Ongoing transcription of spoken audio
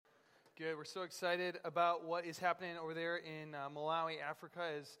Good. We're so excited about what is happening over there in Malawi, Africa,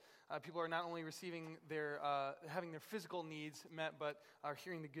 as people are not only receiving having their physical needs met, but are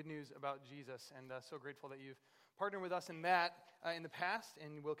hearing the good news about Jesus. And so grateful that you've partnered with us in that in the past,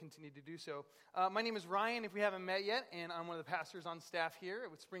 and will continue to do so. My name is Ryan, if we haven't met yet, and I'm one of the pastors on staff here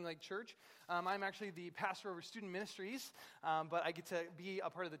at Spring Lake Church. I'm actually the pastor over student ministries, but I get to be a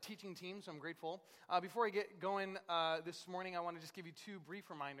part of the teaching team, so I'm grateful. Before I get going this morning, I want to just give you two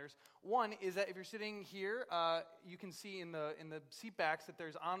brief reminders. One is that if you're sitting here, you can see in the seat backs that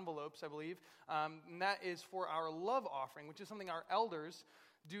there's envelopes, I believe, and that is for our love offering, which is something our elders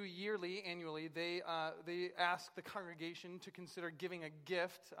do annually. They ask the congregation to consider giving a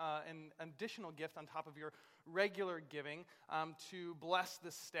gift, an additional gift on top of your regular giving, to bless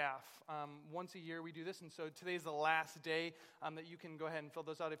the staff. Once a year we do this, and so today's the last day that you can go ahead and fill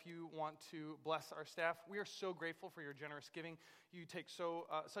those out if you want to bless our staff. We are so grateful for your generous giving. You take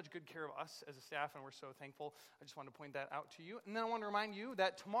such good care of us as a staff, and we're so thankful. I just wanted to point that out to you. And then I want to remind you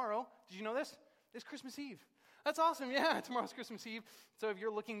that tomorrow, did you know this? It's Christmas Eve. That's awesome. Yeah, tomorrow's Christmas Eve. So if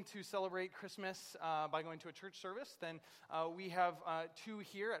you're looking to celebrate Christmas by going to a church service, then we have two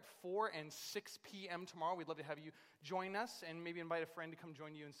here at 4 and 6 p.m. tomorrow. We'd love to have you join us and maybe invite a friend to come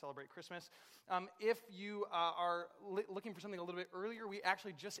join you and celebrate Christmas. If you are looking for something a little bit earlier, we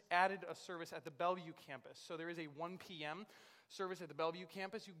actually just added a service at the Bellevue campus. So there is a 1 p.m. service at the Bellevue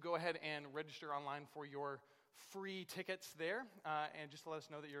campus. You can go ahead and register online for your free tickets there, and just to let us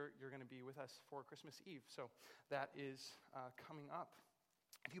know that you're going to be with us for Christmas Eve. So that is coming up.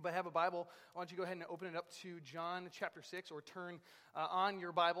 If you have a Bible, why don't you go ahead and open it up to John chapter 6, or turn on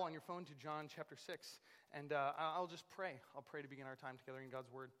your Bible on your phone to John chapter 6. And I'll just pray. I'll pray to begin our time together in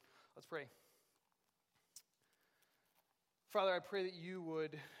God's Word. Let's pray. Father, I pray that you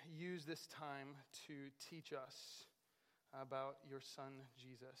would use this time to teach us about your Son,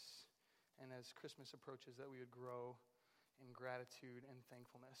 Jesus. And as Christmas approaches, that we would grow in gratitude and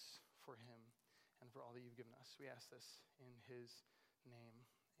thankfulness for him and for all that you've given us. We ask this in his name.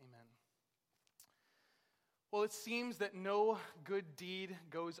 Amen. Well, it seems that no good deed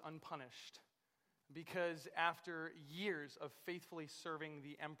goes unpunished, because after years of faithfully serving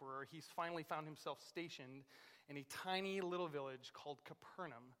the emperor, he's finally found himself stationed in a tiny little village called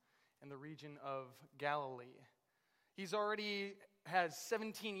Capernaum in the region of Galilee. He's already has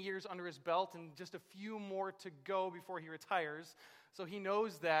 17 years under his belt and just a few more to go before he retires. So he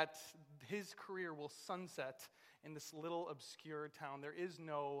knows that his career will sunset in this little obscure town. There is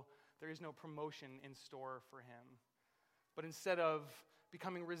no promotion in store for him. But instead of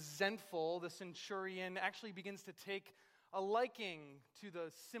becoming resentful, the centurion actually begins to take a liking to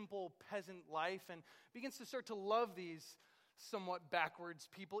the simple peasant life and begins to start to love these somewhat backwards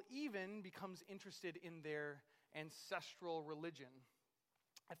people, even becomes interested in their ancestral religion.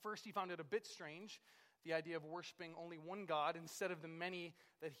 At first, he found it a bit strange, the idea of worshiping only one God instead of the many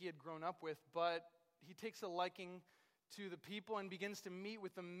that he had grown up with, but he takes a liking to the people and begins to meet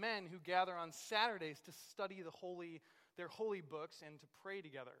with the men who gather on Saturdays to study their holy books and to pray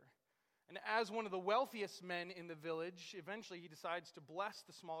together. And as one of the wealthiest men in the village, eventually he decides to bless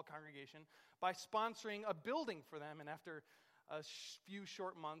the small congregation by sponsoring a building for them, and after a few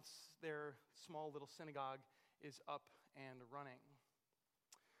short months, their small little synagogue is up and running.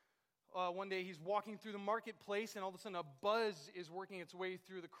 One day he's walking through the marketplace, and all of a sudden a buzz is working its way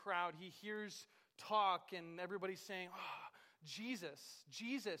through the crowd. He hears talk, and everybody's saying,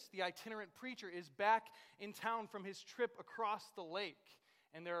 Jesus, the itinerant preacher, is back in town from his trip across the lake.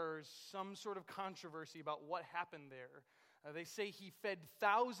 And there's some sort of controversy about what happened there. They say he fed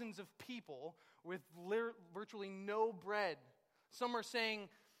thousands of people with virtually no bread. Some are saying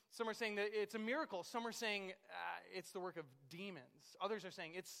that it's a miracle. Some are saying it's the work of demons. Others are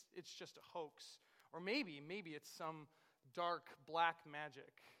saying it's just a hoax. Or maybe it's some dark black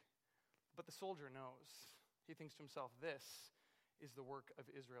magic. But the soldier knows. He thinks to himself, this is the work of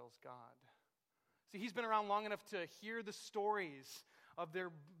Israel's God. See, he's been around long enough to hear the stories of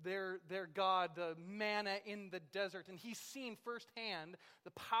their God, the manna in the desert, and he's seen firsthand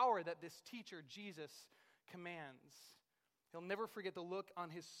the power that this teacher, Jesus, commands. He'll never forget the look on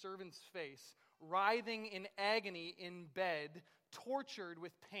his servant's face, writhing in agony in bed, tortured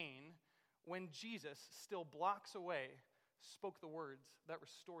with pain, when Jesus, still blocks away, spoke the words that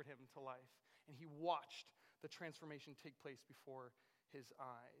restored him to life. And he watched the transformation take place before his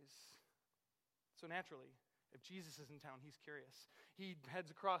eyes. So naturally, if Jesus is in town, he's curious. He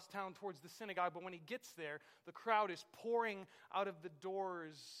heads across town towards the synagogue, but when he gets there, the crowd is pouring out of the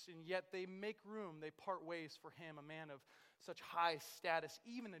doors, and yet they make room, they part ways for him, a man of such high status,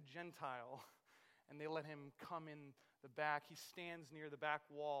 even a Gentile, and they let him come in the back. He stands near the back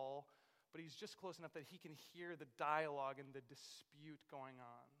wall, but he's just close enough that he can hear the dialogue and the dispute going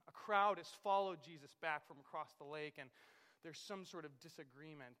on. A crowd has followed Jesus back from across the lake, and there's some sort of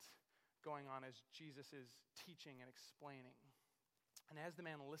disagreement going on as Jesus is teaching and explaining. And as the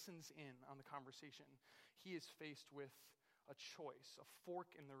man listens in on the conversation, he is faced with a choice, a fork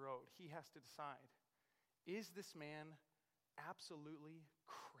in the road. He has to decide, is this man absolutely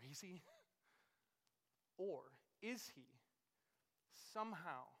crazy? Or is he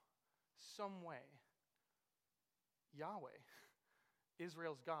somehow, some way, Yahweh,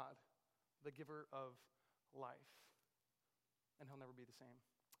 Israel's God, the giver of life? And he'll never be the same.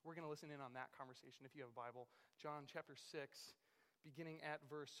 We're going to listen in on that conversation if you have a Bible. John chapter 6, beginning at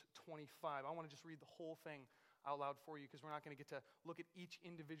verse 25. I want to just read the whole thing out loud for you because we're not going to get to look at each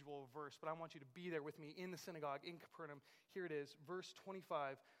individual verse, but I want you to be there with me in the synagogue in Capernaum. Here it is, verse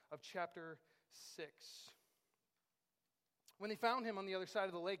 25 of chapter 6. When they found him on the other side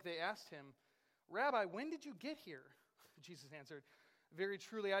of the lake, they asked him, "Rabbi, when did you get here?" Jesus answered, "Very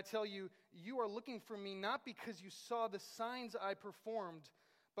truly, I tell you, you are looking for me not because you saw the signs I performed,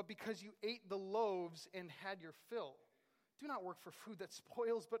 but because you ate the loaves and had your fill. Do not work for food that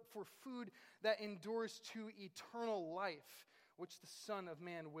spoils, but for food that endures to eternal life, which the Son of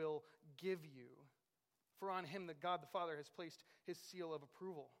Man will give you. For on him that God the Father has placed his seal of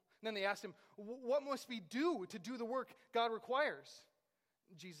approval." And then they asked him, "What must we do to do the work God requires?"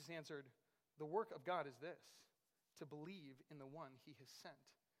 Jesus answered, "The work of God is this, to believe in the one he has sent."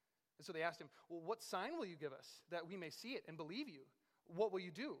 And so they asked him, "Well, what sign will you give us that we may see it and believe you? What will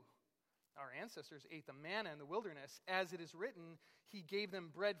you do?" "Our ancestors ate the manna in the wilderness. As it is written, he gave them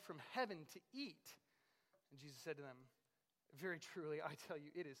bread from heaven to eat." And Jesus said to them, "Very truly, I tell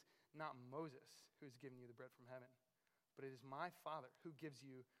you, it is not Moses who has given you the bread from heaven, but it is my Father who gives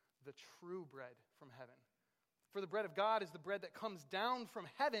you the true bread from heaven. For the bread of God is the bread that comes down from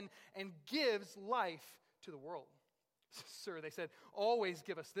heaven and gives life to the world." "Sir," they said, "always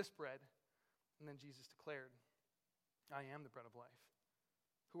give us this bread." And then Jesus declared, "I am the bread of life.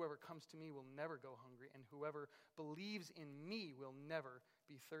 Whoever comes to me will never go hungry, and whoever believes in me will never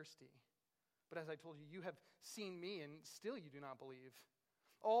be thirsty. But as I told you, you have seen me, and still you do not believe.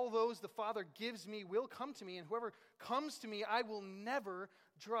 All those the Father gives me will come to me, and whoever comes to me I will never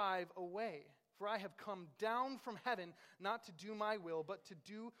drive away. For I have come down from heaven not to do my will, but to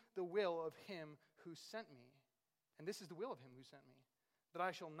do the will of him who sent me. And this is the will of him who sent me, that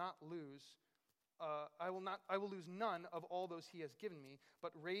I shall not lose I will lose none of all those he has given me,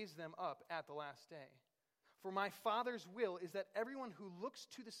 but raise them up at the last day. For my Father's will is that everyone who looks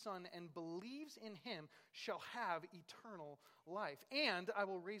to the Son and believes in him shall have eternal life, and I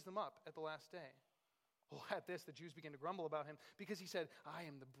will raise them up at the last day." Well, at this, the Jews began to grumble about him because he said, "I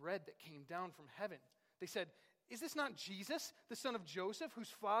am the bread that came down from heaven." They said, "Is this not Jesus, the son of Joseph, whose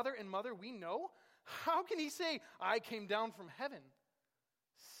father and mother we know? How can he say, 'I came down from heaven'?"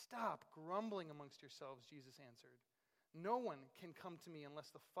 "Stop grumbling amongst yourselves," Jesus answered. "No one can come to me unless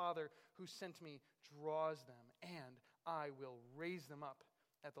the Father who sent me draws them, and I will raise them up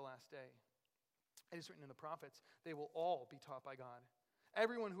at the last day. It is written in the prophets, they will all be taught by God.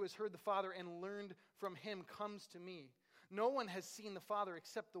 Everyone who has heard the Father and learned from him comes to me. No one has seen the Father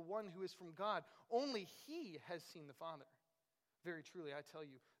except the one who is from God. Only he has seen the Father. Very truly, I tell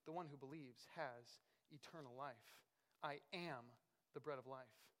you, the one who believes has eternal life. I am the bread of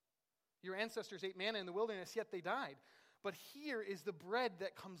life. Your ancestors ate manna in the wilderness, yet they died. But here is the bread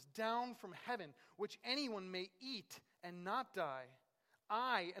that comes down from heaven, which anyone may eat and not die.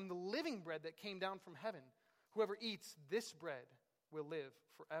 I am the living bread that came down from heaven. Whoever eats this bread will live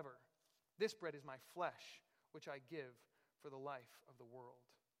forever. This bread is my flesh, which I give for the life of the world."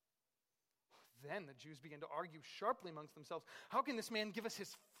 Then the Jews began to argue sharply amongst themselves, "How can this man give us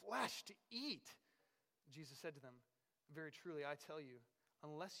his flesh to eat?" Jesus said to them, "Very truly, I tell you,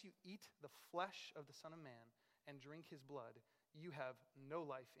 unless you eat the flesh of the Son of Man and drink his blood, you have no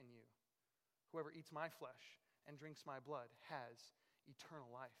life in you. Whoever eats my flesh and drinks my blood has eternal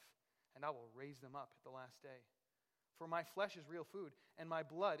life, and I will raise them up at the last day. For my flesh is real food, and my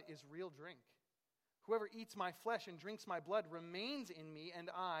blood is real drink. Whoever eats my flesh and drinks my blood remains in me, and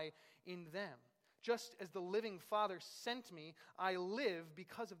I in them. Just as the living Father sent me, I live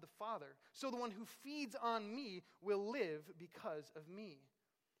because of the Father. So the one who feeds on me will live because of me.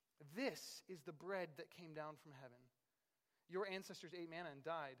 This is the bread that came down from heaven. Your ancestors ate manna and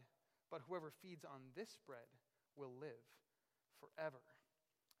died, but whoever feeds on this bread will live forever."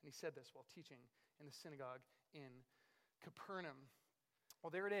 And he said this while teaching in the synagogue in Capernaum. Well,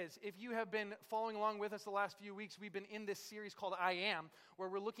 there it is. If you have been following along with us the last few weeks, we've been in this series called I Am, where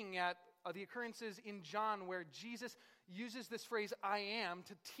we're looking at the occurrences in John where Jesus uses this phrase, I am,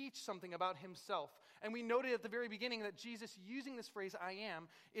 to teach something about himself. And we noted at the very beginning that Jesus using this phrase, I am,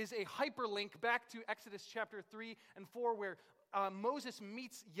 is a hyperlink back to Exodus chapter 3 and 4 where Moses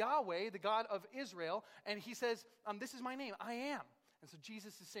meets Yahweh, the God of Israel, and he says, this is my name, I am. And so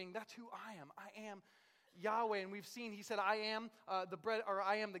Jesus is saying, that's who I am Yahweh. And we've seen, he said, I am the bread, or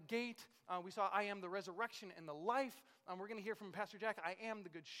I am the gate. We saw, I am the resurrection and the life. We're going to hear from Pastor Jack, I am the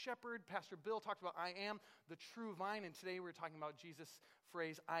good shepherd. Pastor Bill talked about, I am the true vine. And today we're talking about Jesus'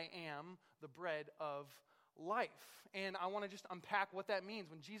 phrase, I am the bread of life. And I want to just unpack what that means.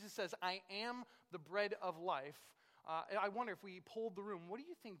 When Jesus says, I am the bread of life, I wonder if we polled the room, what do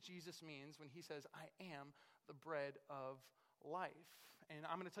you think Jesus means when he says, I am the bread of life? And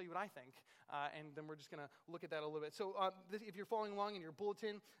I'm going to tell you what I think, and then we're just going to look at that a little bit. So if you're following along in your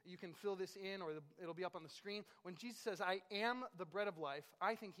bulletin, you can fill this in, or it'll be up on the screen. When Jesus says, I am the bread of life,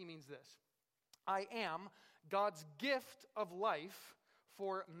 I think he means this. I am God's gift of life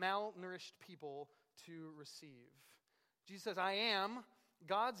for malnourished people to receive. Jesus says, I am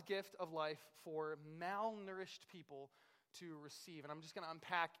God's gift of life for malnourished people to receive. And I'm just going to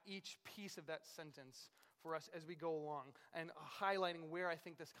unpack each piece of that sentence for us as we go along and highlighting where I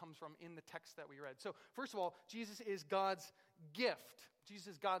think this comes from in the text that we read. So first of all, Jesus is God's gift. Jesus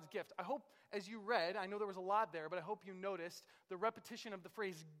is God's gift. I hope as you read, I know there was a lot there, but I hope you noticed the repetition of the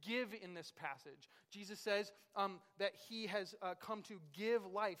phrase give in this passage. Jesus says that he has come to give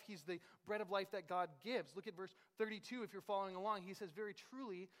life. He's the bread of life that God gives. Look at verse 32 if you're following along. He says, very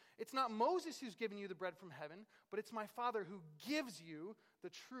truly, it's not Moses who's given you the bread from heaven, but it's my Father who gives you the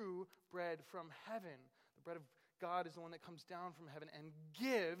true bread from heaven. The bread of God is the one that comes down from heaven and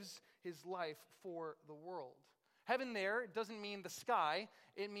gives his life for the world. Heaven there doesn't mean the sky.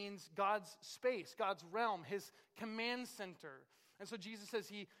 It means God's space, God's realm, his command center. And so Jesus says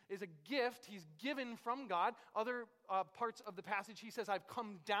he is a gift. He's given from God. Other parts of the passage, he says, I've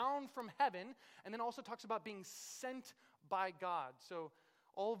come down from heaven, and then also talks about being sent by God. So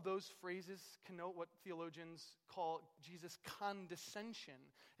all of those phrases connote what theologians call Jesus' condescension.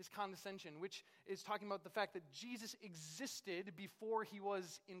 His condescension, which is talking about the fact that Jesus existed before he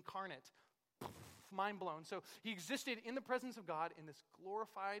was incarnate. Mind blown. So he existed in the presence of God in this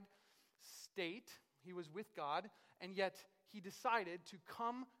glorified state. He was with God, and yet he decided to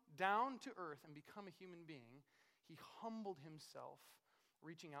come down to earth and become a human being. He humbled himself,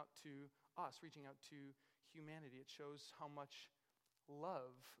 reaching out to us, reaching out to humanity. It shows how much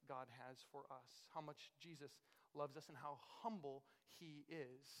love God has for us, how much Jesus loves us, and how humble he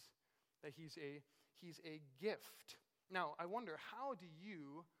is, that he's a gift. Now, I wonder, how do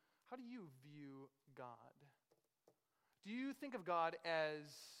you view God? Do you think of God as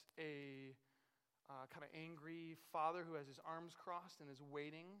a kind of angry father who has his arms crossed and is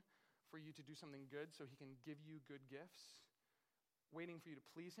waiting for you to do something good so he can give you good gifts, waiting for you to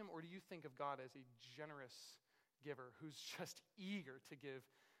please him? Or do you think of God as a generous giver who's just eager to give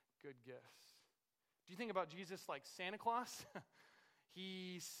good gifts? Do you think about Jesus like Santa Claus?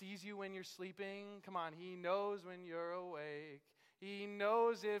 He sees you when you're sleeping. Come on, he knows when you're awake. He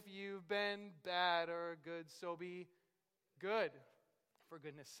knows if you've been bad or good, so be good, for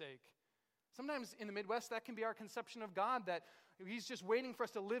goodness sake. Sometimes in the Midwest, that can be our conception of God, that he's just waiting for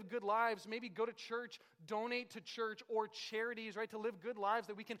us to live good lives, maybe go to church, donate to church or charities, right, to live good lives,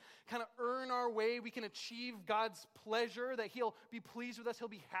 that we can kind of earn our way, we can achieve God's pleasure, that he'll be pleased with us, he'll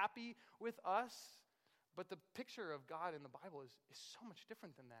be happy with us. But the picture of God in the Bible is so much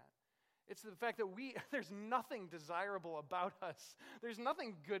different than that. It's the fact that there's nothing desirable about us. There's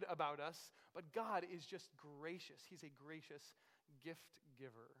nothing good about us, but God is just gracious. He's a gracious gift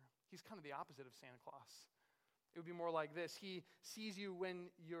giver. He's kind of the opposite of Santa Claus. It would be more like this. He sees you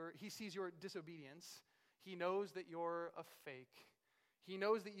he sees your disobedience. He knows that you're a fake. He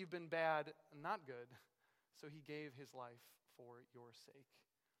knows that you've been bad, not good. So he gave his life for your sake.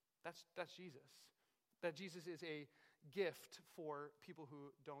 That's Jesus. That Jesus is a gift for people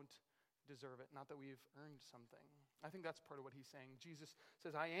who don't deserve it, not that we've earned something. I think that's part of what he's saying. Jesus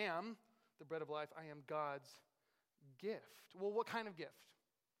says, I am the bread of life. I am God's gift. Well, what kind of gift?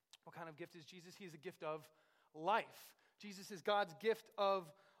 What kind of gift is Jesus? He's a gift of life. Jesus is God's gift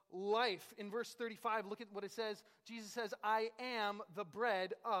of life. In verse 35, look at what it says. Jesus says, I am the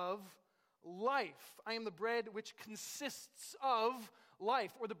bread of life. I am the bread which consists of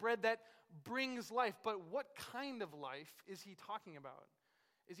life, or the bread that brings life. But what kind of life is he talking about?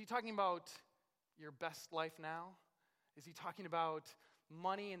 Is he talking about your best life now? Is he talking about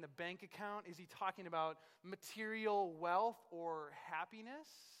money in the bank account? Is he talking about material wealth or happiness?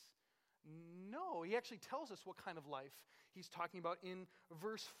 No, he actually tells us what kind of life he's talking about in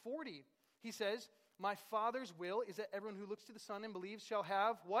verse 40. He says, my Father's will is that everyone who looks to the Son and believes shall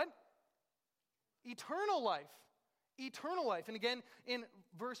have what? Eternal life. Eternal life. And again, in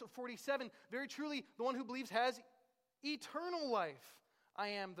verse 47, very truly, the one who believes has eternal life. I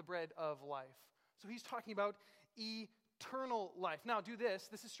am the bread of life. So he's talking about eternal life. Now, do this.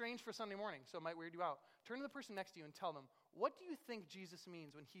 This is strange for Sunday morning, so it might weird you out. Turn to the person next to you and tell them, what do you think Jesus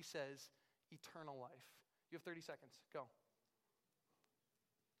means when he says eternal life? You have 30 seconds. Go.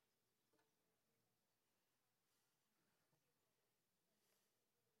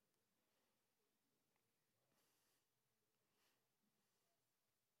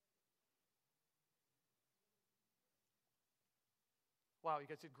 Wow, you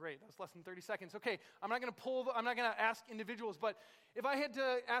guys did great. That was less than 30 seconds. Okay, I'm not going to ask individuals, but if I had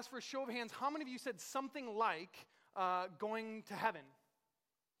to ask for a show of hands, how many of you said something like going to heaven?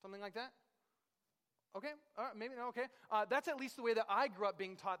 Something like that? Okay, all right, maybe, okay. That's at least the way that I grew up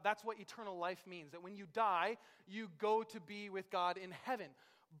being taught. That's what eternal life means, that when you die, you go to be with God in heaven.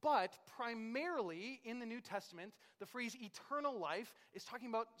 But primarily in the New Testament, the phrase eternal life is talking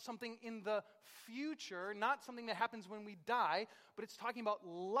about something in the future, not something that happens when we die, but it's talking about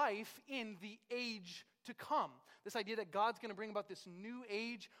life in the age to come. This idea that God's going to bring about this new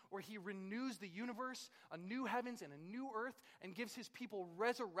age where he renews the universe, a new heavens and a new earth, and gives his people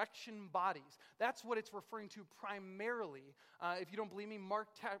resurrection bodies. That's what it's referring to primarily. If you don't believe me, Mark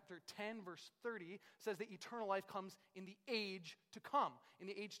chapter 10, verse 30 says that eternal life comes in the age to come. In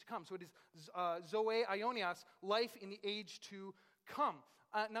the age to come. So it is zoe aionios, life in the age to come.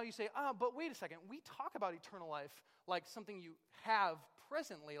 Now you say, but wait a second. We talk about eternal life like something you have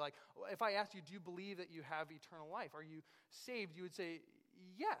presently. Like if I asked you, do you believe that you have eternal life? Are you saved? You would say,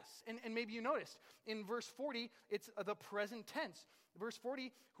 yes. And maybe you noticed in verse 40, it's the present tense. Verse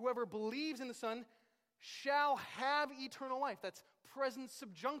 40, whoever believes in the Son shall have eternal life. That's present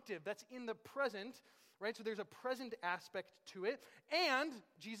subjunctive. That's in the present, right? So there's a present aspect to it. And,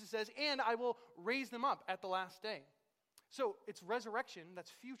 Jesus says, and I will raise them up at the last day. So it's resurrection, that's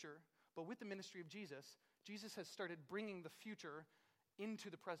future, but with the ministry of Jesus, Jesus has started bringing the future into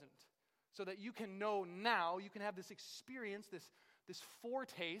the present so that you can know now, you can have this experience, this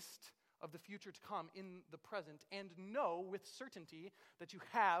foretaste of the future to come in the present and know with certainty that you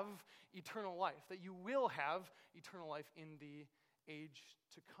have eternal life, that you will have eternal life in the age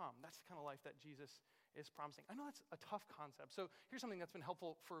to come. That's the kind of life that Jesus is promising. I know that's a tough concept. So here's something that's been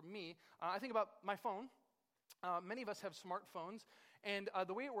helpful for me. I think about my phone. Many of us have smartphones, and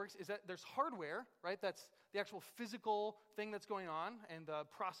the way it works is that there's hardware, right? That's the actual physical thing that's going on and the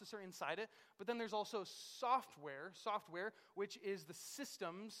processor inside it. But then there's also software, which is the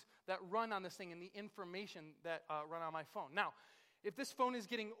systems that run on this thing and the information that run on my phone. Now, if this phone is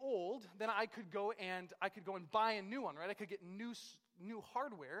getting old, then I could go and buy a new one, right? I could get new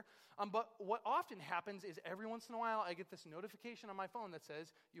hardware. But what often happens is every once in a while I get this notification on my phone that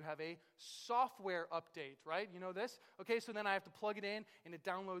says you have a software update, right? You know this? Okay, so then I have to plug it in and it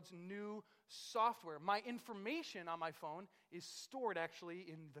downloads new software. My information on my phone is stored actually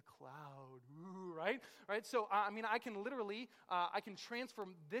in the cloud, right? So, I can literally, I can transfer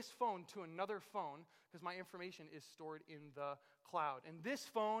this phone to another phone because my information is stored in the cloud. And this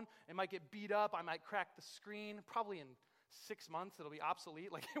phone, it might get beat up, I might crack the screen, probably in 6 months it'll be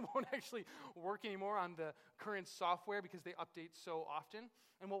obsolete, like it won't actually work anymore on the current software because they update so often.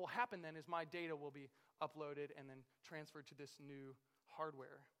 And what will happen then is my data will be uploaded and then transferred to this new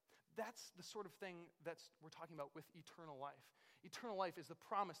hardware. That's the sort of thing we're talking about with eternal life. Eternal life is the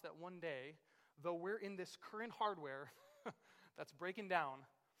promise that one day, though we're in this current hardware that's breaking down.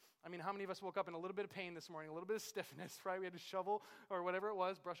 I mean, how many of us woke up in a little bit of pain this morning, a little bit of stiffness, right? We had to shovel or whatever it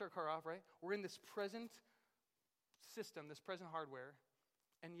was, brush our car off, right? We're in this present system, this present hardware,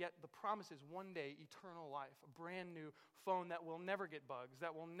 and yet the promise is one day eternal life, a brand new phone that will never get bugs,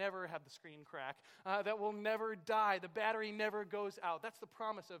 that will never have the screen crack, that will never die, the battery never goes out. That's the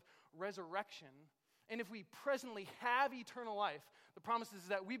promise of resurrection. And if we presently have eternal life, the promise is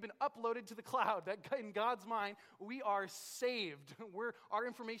that we've been uploaded to the cloud, that in God's mind, we are saved. Our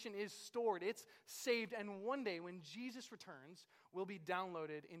information is stored, it's saved, and one day when Jesus returns, we'll be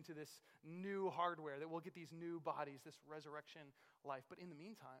downloaded into this new hardware, that we'll get these new bodies, this resurrection life. But in the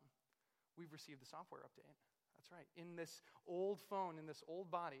meantime, we've received the software update. That's right. In this old phone, in this old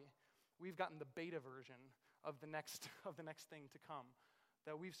body, we've gotten the beta version of the next thing to come.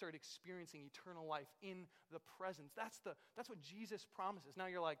 That we've started experiencing eternal life in the presence. That's what Jesus promises. Now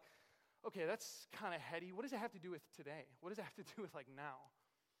you're like, okay, that's kind of heady. What does it have to do with today? What does it have to do with like now?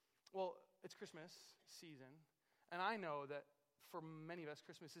 Well, it's Christmas season, and I know that for many of us,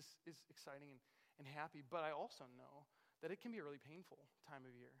 Christmas is exciting and happy, but I also know that it can be a really painful time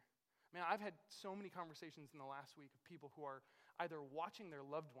of year. Man, I've had so many conversations in the last week of people who are either watching their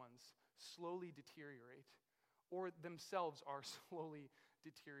loved ones slowly deteriorate or themselves are slowly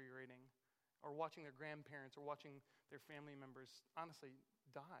deteriorating, or watching their grandparents or watching their family members honestly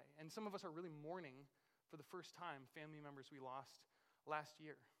die. And some of us are really mourning for the first time family members we lost last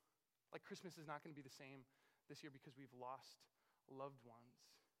year. Like Christmas is not going to be the same this year because we've lost loved ones.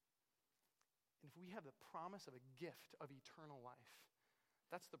 And if we have the promise of a gift of eternal life,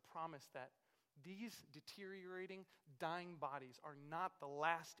 that's the promise that these deteriorating, dying bodies are not the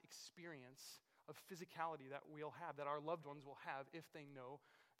last experience of physicality that we'll have, that our loved ones will have if they know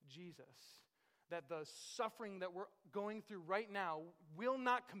Jesus. That the suffering that we're going through right now will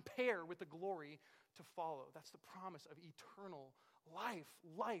not compare with the glory to follow. That's the promise of eternal life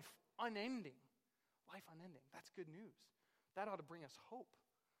unending. Life unending. That's good news. That ought to bring us hope.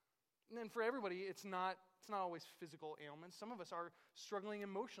 And then for everybody, it's not always physical ailments. Some of us are struggling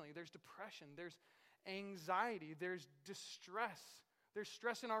emotionally. There's depression, there's anxiety, there's distress, there's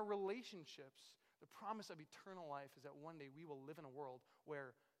stress in our relationships. The promise of eternal life is that one day we will live in a world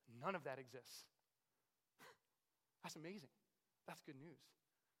where none of that exists. That's amazing. That's good news.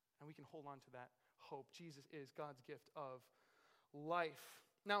 And we can hold on to that hope. Jesus is God's gift of life.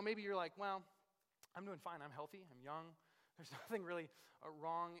 Now, maybe you're like, well, I'm doing fine. I'm healthy. I'm young. There's nothing really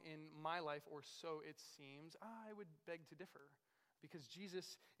wrong in my life, or so it seems. I would beg to differ, because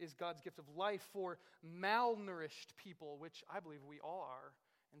Jesus is God's gift of life for malnourished people, which I believe we all are,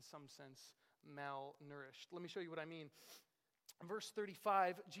 in some sense, malnourished. Let me show you what I mean. In verse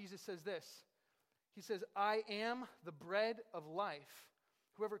 35, Jesus says this. He says, I am the bread of life.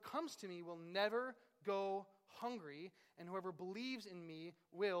 Whoever comes to me will never go hungry, and whoever believes in me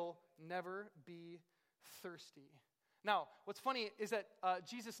will never be thirsty. Now, what's funny is that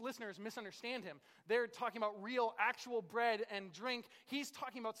Jesus' listeners misunderstand him. They're talking about real, actual bread and drink. He's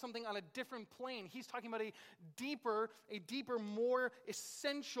talking about something on a different plane. He's talking about a deeper, more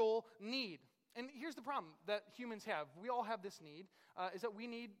essential need. And here's the problem that humans have. We all have this need, is that we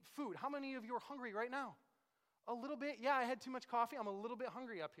need food. How many of you are hungry right now? A little bit? Yeah, I had too much coffee. I'm a little bit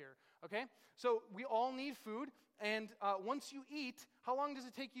hungry up here, okay? So we all need food, and once you eat, how long does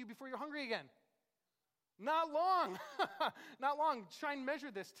it take you before you're hungry again? Not long. Not long. Try and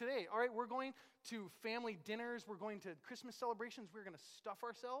measure this today. All right, we're going to family dinners. We're going to Christmas celebrations. We're going to stuff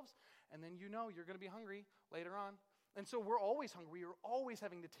ourselves, and then you're going to be hungry later on. And so we're always hungry. You're always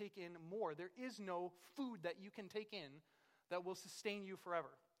having to take in more. There is no food that you can take in that will sustain you forever.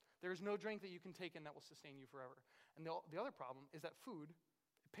 There is no drink that you can take in that will sustain you forever. And the other problem is that food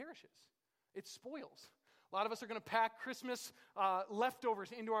perishes. It spoils. A lot of us are going to pack Christmas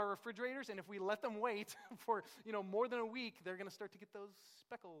leftovers into our refrigerators, and if we let them wait for more than a week, they're going to start to get those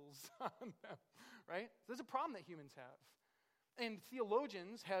speckles on them, right? So there's a problem that humans have. And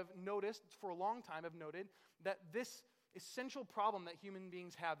theologians have noticed, for a long time, have noted that this essential problem that human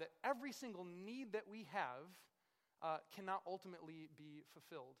beings have, that every single need that we have cannot ultimately be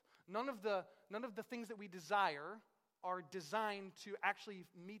fulfilled. None of the things that we desire are designed to actually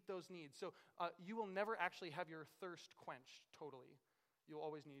meet those needs. So you will never actually have your thirst quenched totally. You'll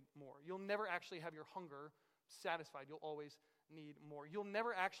always need more. You'll never actually have your hunger satisfied. You'll always need more. You'll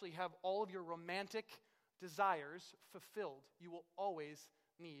never actually have all of your romantic desires fulfilled. You will always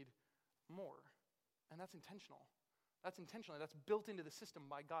need more. And that's intentional. That's intentional. That's built into the system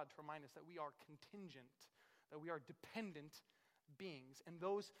by God to remind us that we are contingent, that we are dependent beings. And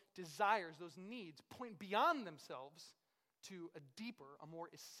those desires, those needs, point beyond themselves to a deeper, a more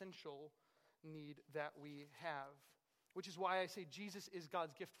essential need that we have. Which is why I say Jesus is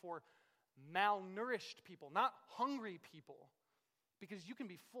God's gift for malnourished people, not hungry people. Because you can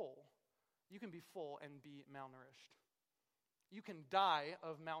be full. You can be full and be malnourished. You can die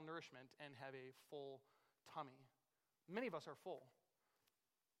of malnourishment and have a full tummy. Many of us are full.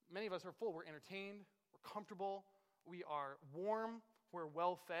 Many of us are full. We're entertained. We're comfortable. We are warm. We're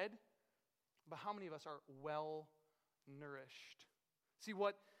well fed. But how many of us are well nourished? See,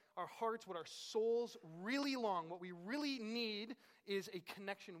 what our hearts, what our souls really long, what we really need is a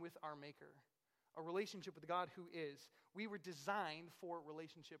connection with our Maker, a relationship with God who is. We were designed for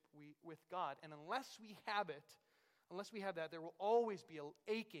relationship with God. And unless we have that, there will always be an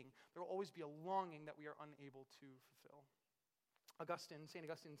aching, there will always be a longing that we are unable to fulfill. St.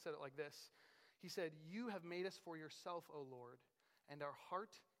 Augustine said it like this. He said, "You have made us for yourself, O Lord, and our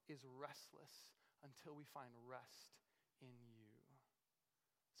heart is restless until we find rest in you."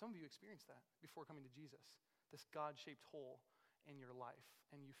 Some of you experienced that before coming to Jesus, this God-shaped hole in your life,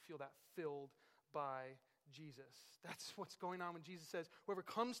 and you feel that filled by Jesus. That's what's going on when Jesus says, whoever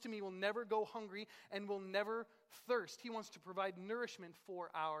comes to me will never go hungry and will never thirst. He wants to provide nourishment for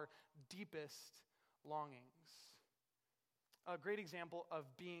our deepest longings. A great example of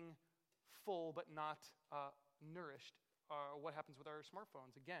being full but not nourished what happens with our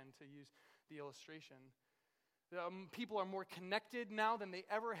smartphones. Again, to use the illustration. People are more connected now than they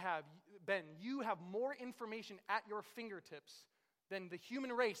ever have been. You have more information at your fingertips than the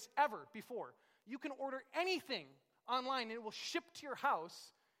human race ever before. You can order anything online and it will ship to your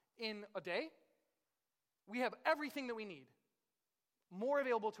house in a day. We have everything that we need. More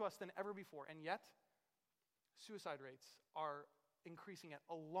available to us than ever before. And yet, suicide rates are increasing at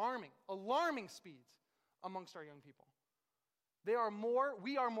alarming speeds amongst our young people. We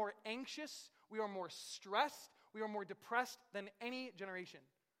are more anxious, we are more stressed, we are more depressed than any generation.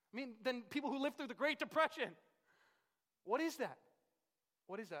 Than people who lived through the Great Depression. What is that?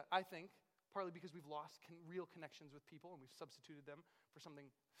 What is that? I think partly because we've lost real connections with people and we've substituted them for something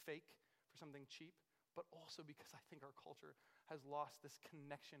fake, for something cheap, but also because I think our culture has lost this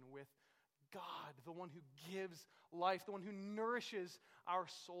connection with God, the one who gives life, the one who nourishes our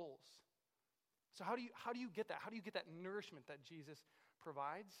souls. So how do you get that? How do you get that nourishment that Jesus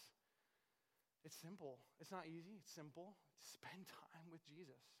provides? It's simple. It's not easy. It's simple. Spend time with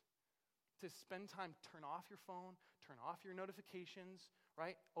Jesus. To spend time, turn off your phone, turn off your notifications,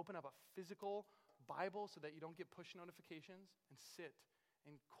 right? Open up a physical Bible so that you don't get push notifications, and sit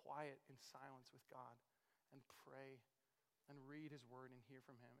in quiet and silence with God and pray and read his word and hear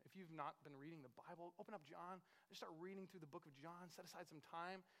from him. If you've not been reading the Bible, open up John, just start reading through the book of John, set aside some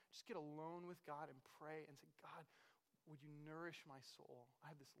time, just get alone with God and pray and say, God, would you nourish my soul?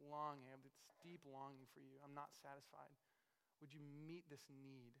 I have this longing, I have this deep longing for you. I'm not satisfied. Would you meet this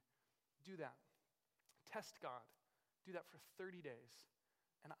need? Do that. Test God. Do that for 30 days.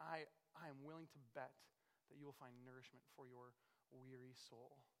 And I am willing to bet that you will find nourishment for your weary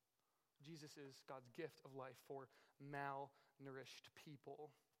soul. Jesus is God's gift of life for malnourished people.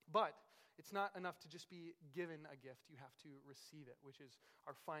 But it's not enough to just be given a gift. You have to receive it, which is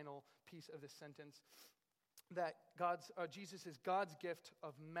our final piece of this sentence. That Jesus is God's gift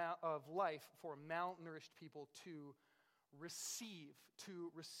of life for malnourished people to receive.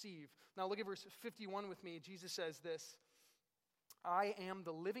 Now look at verse 51 with me. Jesus says this, I am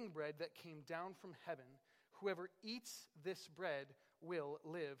the living bread that came down from heaven. Whoever eats this bread will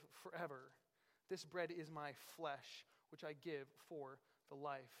live forever. This bread is my flesh, which I give for the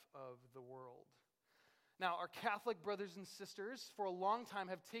life of the world. Now, our Catholic brothers and sisters for a long time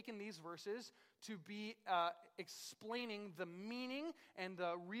have taken these verses to be explaining the meaning and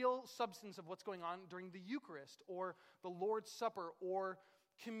the real substance of what's going on during the Eucharist or the Lord's Supper or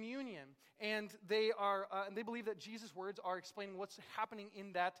communion. And they believe that Jesus' words are explaining what's happening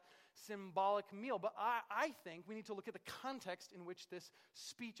in that symbolic meal. But I think we need to look at the context in which this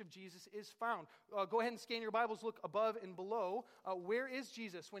speech of Jesus is found. Go ahead and scan your Bibles, look above and below. Where is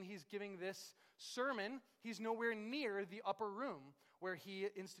Jesus when he's giving this sermon? He's nowhere near the upper room where he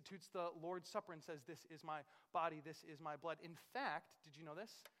institutes the Lord's Supper and says, this is my body, this is my blood. In fact, did you know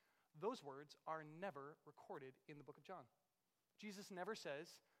this? Those words are never recorded in the book of John. Jesus never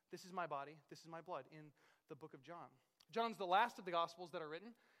says, this is my body, this is my blood in the book of John. John's the last of the Gospels that are written,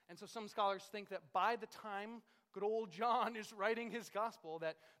 and so some scholars think that by the time good old John is writing his Gospel,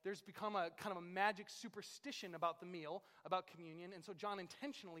 that there's become a kind of a magic superstition about the meal, about communion, and so John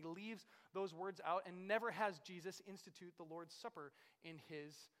intentionally leaves those words out and never has Jesus institute the Lord's Supper in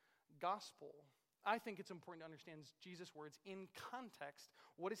his Gospel. I think it's important to understand Jesus' words in context.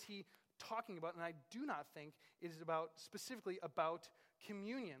 What is he talking about? And I do not think it is specifically about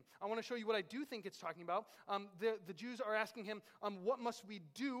communion. I want to show you what I do think it's talking about. The Jews are asking him, what must we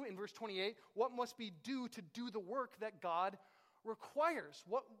do, in verse 28, what must we do to do the work that God requires?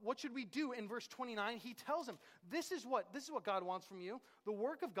 What should we do? In verse 29, he tells them, this is what God wants from you. The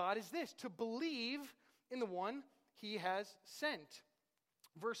work of God is this, to believe in the one he has sent.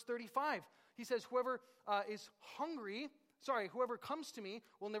 Verse 35, he says, whoever comes to me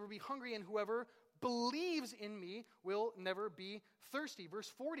will never be hungry, and whoever believes in me will never be thirsty.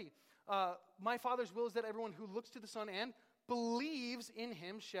 Verse 40, my Father's will is that everyone who looks to the Son and believes in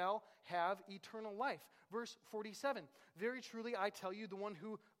him shall have eternal life. Verse 47, very truly I tell you, the one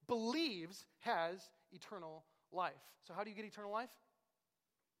who believes has eternal life. So how do you get eternal life?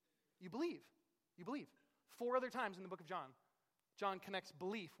 You believe. You believe. 4 other times in the book of John, John connects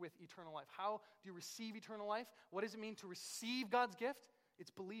belief with eternal life. How do you receive eternal life? What does it mean to receive God's gift?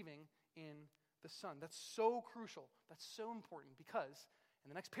 It's believing in the Son. That's so crucial. That's so important because in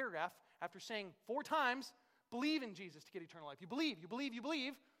the next paragraph, after saying 4 times, believe in Jesus to get eternal life. You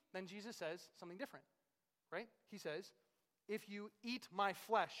believe, then Jesus says something different. right? He says, if you eat my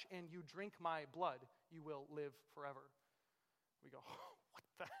flesh and you drink my blood, you will live forever. We go, oh, what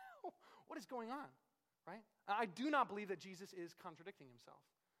the hell? What is going on, right? I do not believe that Jesus is contradicting himself.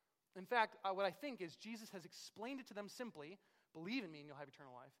 In fact, what I think is Jesus has explained it to them simply, believe in me and you'll have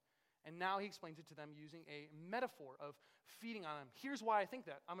eternal life. And now he explains it to them using a metaphor of feeding on them. Here's why I think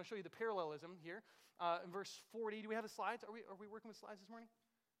that. I'm going to show you the parallelism here. In verse 40, do we have the slides? Are we working with slides this morning?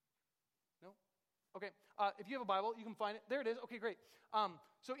 No? Okay. If you have a Bible, you can find it. There it is. Okay, great.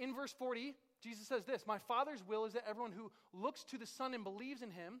 So in verse 40, Jesus says this, my Father's will is that everyone who looks to the Son and believes in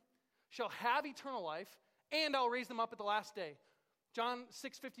him shall have eternal life, and I'll raise them up at the last day. John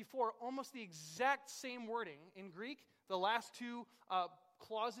 6:54, almost the exact same wording in Greek. The last two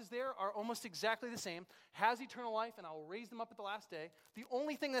clauses there are almost exactly the same. Has eternal life, and I will raise them up at the last day. The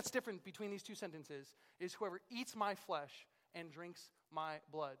only thing that's different between these two sentences is whoever eats my flesh and drinks my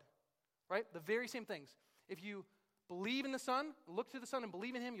blood. Right? The very same things. If you believe in the Son, look to the Son and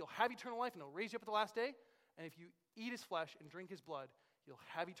believe in him, you'll have eternal life, and he'll raise you up at the last day. And if you eat his flesh and drink his blood, you'll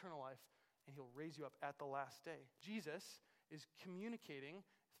have eternal life, and he'll raise you up at the last day. Jesus is communicating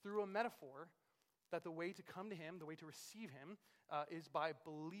through a metaphor that the way to come to him, the way to receive him, is by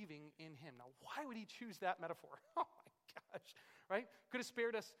believing in him. Now, why would he choose that metaphor? Oh my gosh, right? Could have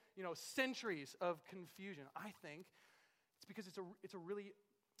spared us, centuries of confusion. I think it's because it's a really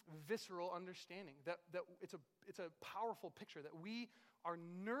visceral understanding that it's a powerful picture that we are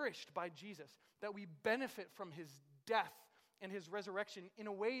nourished by Jesus, that we benefit from his death and his resurrection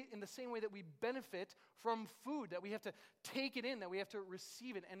in the same way that we benefit from food, that we have to take it in, that we have to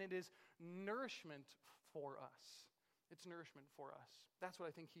receive it, and it is nourishment for us. It's nourishment for us. That's what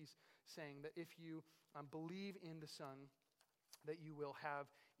I think he's saying, that if you believe in the Son, that you will have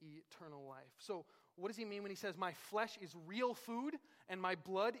eternal life. So what does he mean when he says, my flesh is real food and my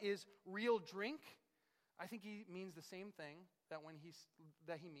blood is real drink? I think he means the same thing that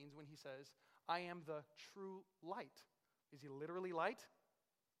he means when he says, I am the true light. Is he literally light?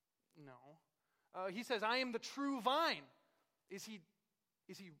 No. He says, I am the true vine. Is he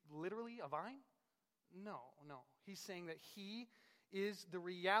literally a vine? No. He's saying that he is the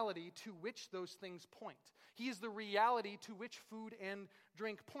reality to which those things point. He is the reality to which food and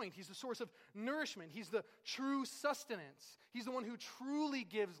drink point. He's the source of nourishment. He's the true sustenance. He's the one who truly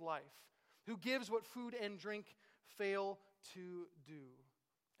gives life, who gives what food and drink fail to do.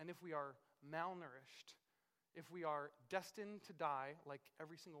 And if we are malnourished, if we are destined to die like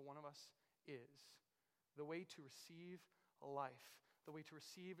every single one of us is, the way to receive life, the way to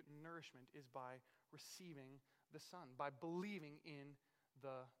receive nourishment is by receiving the Son, by believing in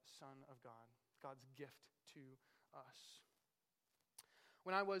the Son of God, God's gift to us.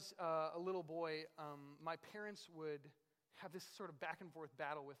 When I was a little boy, my parents would have this sort of back and forth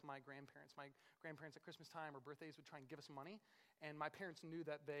battle with my grandparents. My grandparents at Christmas time or birthdays would try and give us money, and my parents knew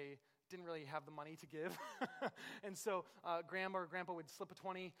that they didn't really have the money to give. And so grandma or grandpa would slip a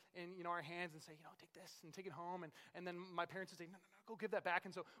 20 in our hands and say, take this and take it home. And then my parents would say, no, go give that back.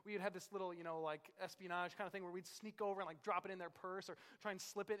 And so we would have this little, like espionage kind of thing where we'd sneak over and like drop it in their purse or try and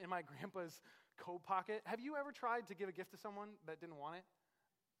slip it in my grandpa's coat pocket. Have you ever tried to give a gift to someone that didn't want it?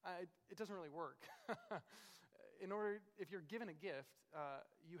 It doesn't really work. If you're given a gift,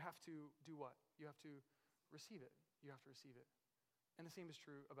 you have to do what? You have to receive it. You have to receive it. And the same is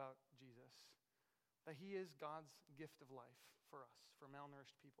true about Jesus, that he is God's gift of life for us, for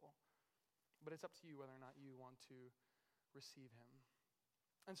malnourished people. But it's up to you whether or not you want to receive him.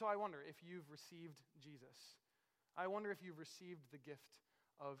 And so I wonder if you've received Jesus. I wonder if you've received the gift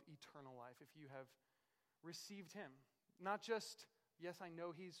of eternal life, if you have received him. Not just, yes, I know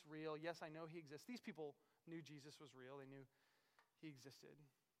he's real, yes, I know he exists. These people knew Jesus was real, they knew he existed.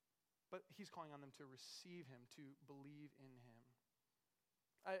 But he's calling on them to receive him, to believe in him.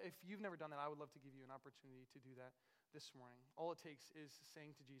 If you've never done that, I would love to give you an opportunity to do that this morning. All it takes is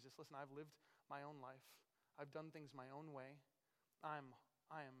saying to Jesus, listen, I've lived my own life. I've done things my own way. I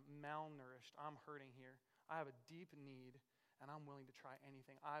am malnourished. I'm hurting here. I have a deep need, and I'm willing to try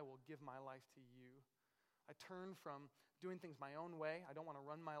anything. I will give my life to you. I turn from doing things my own way. I don't want to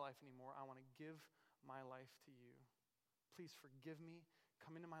run my life anymore. I want to give my life to you. Please forgive me,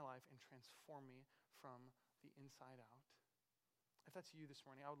 come into my life, and transform me from the inside out. If that's you this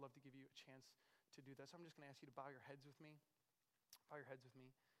morning, I would love to give you a chance to do that. So I'm just going to ask you to bow your heads with me. Bow your heads with me.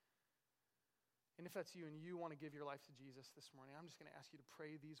 And if that's you and you want to give your life to Jesus this morning, I'm just going to ask you to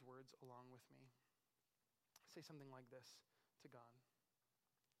pray these words along with me. Say something like this to God.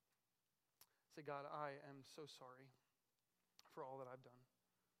 Say, God, I am so sorry for all that I've done.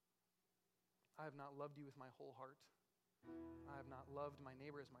 I have not loved you with my whole heart. I have not loved my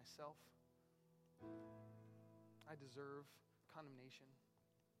neighbor as myself. I deserve condemnation.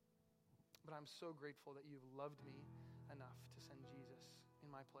 But I'm so grateful that you've loved me enough to send Jesus in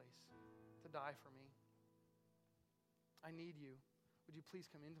my place, to die for me. I need you. Would you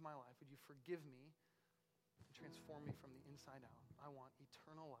please come into my life? Would you forgive me and transform me from the inside out? I want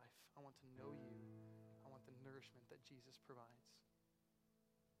eternal life. I want to know you. I want the nourishment that Jesus provides.